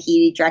Disney, and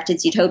he directed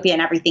Zootopia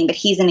and everything. But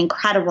he's an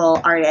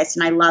incredible artist,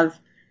 and I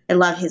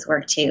love his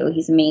work too.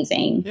 He's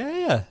amazing.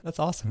 Yeah, that's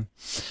awesome.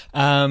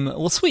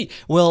 Well, sweet.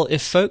 Well,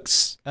 if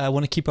folks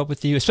want to keep up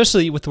with you,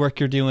 especially with the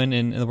work you're doing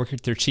and the work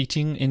that they're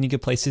teaching, any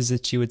good places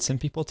that you would send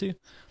people to?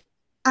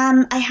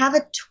 I have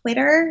a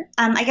Twitter.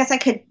 I guess I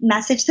could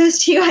message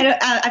those to you.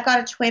 I've got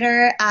a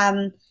Twitter,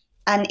 an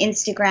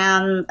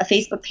Instagram, a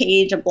Facebook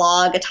page, a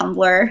blog, a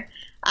Tumblr.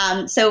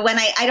 So when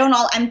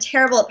I'm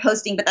terrible at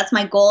posting, but that's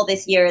my goal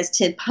this year, is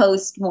to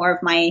post more of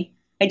I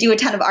do a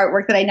ton of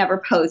artwork that I never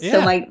post. Yeah.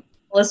 So my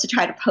goal is to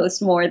try to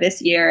post more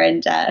this year,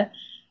 and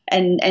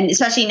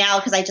especially now,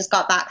 because I just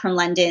got back from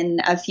London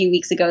a few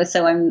weeks ago,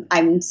 so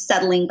I'm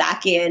settling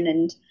back in,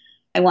 and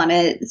I want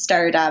to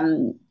start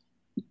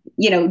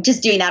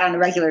just doing that on a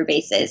regular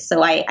basis.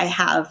 So I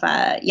have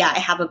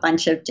a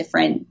bunch of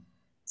different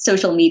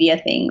social media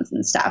things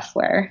and stuff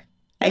where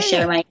I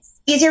share my.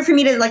 Easier for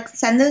me to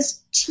send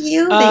those to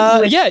you?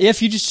 Yeah,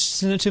 if you just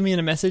send it to me in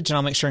a message, and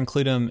I'll make sure to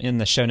include them in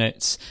the show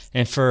notes.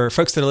 And for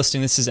folks that are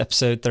listening, this is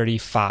episode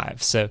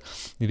 35, so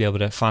you'll be able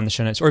to find the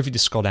show notes, or if you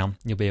just scroll down,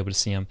 you'll be able to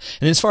see them.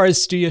 And as far as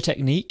Studio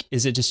Technique,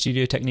 is it just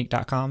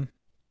studiotechnique.com?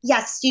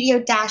 Yes,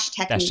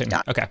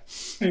 studio-technique.com. Okay.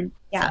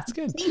 Yeah, that's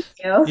good. Thank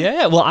you.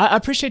 Yeah, well, I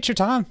appreciate your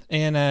time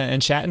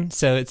and chatting.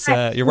 So it's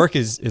your work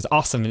is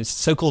awesome, and it's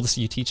so cool to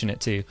see you teaching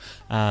it too,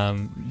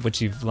 what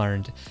you've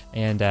learned,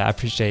 and I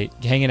appreciate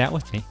you hanging out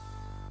with me.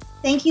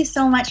 Thank you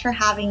so much for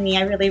having me.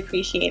 I really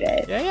appreciate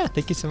it. Yeah.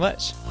 Thank you so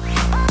much.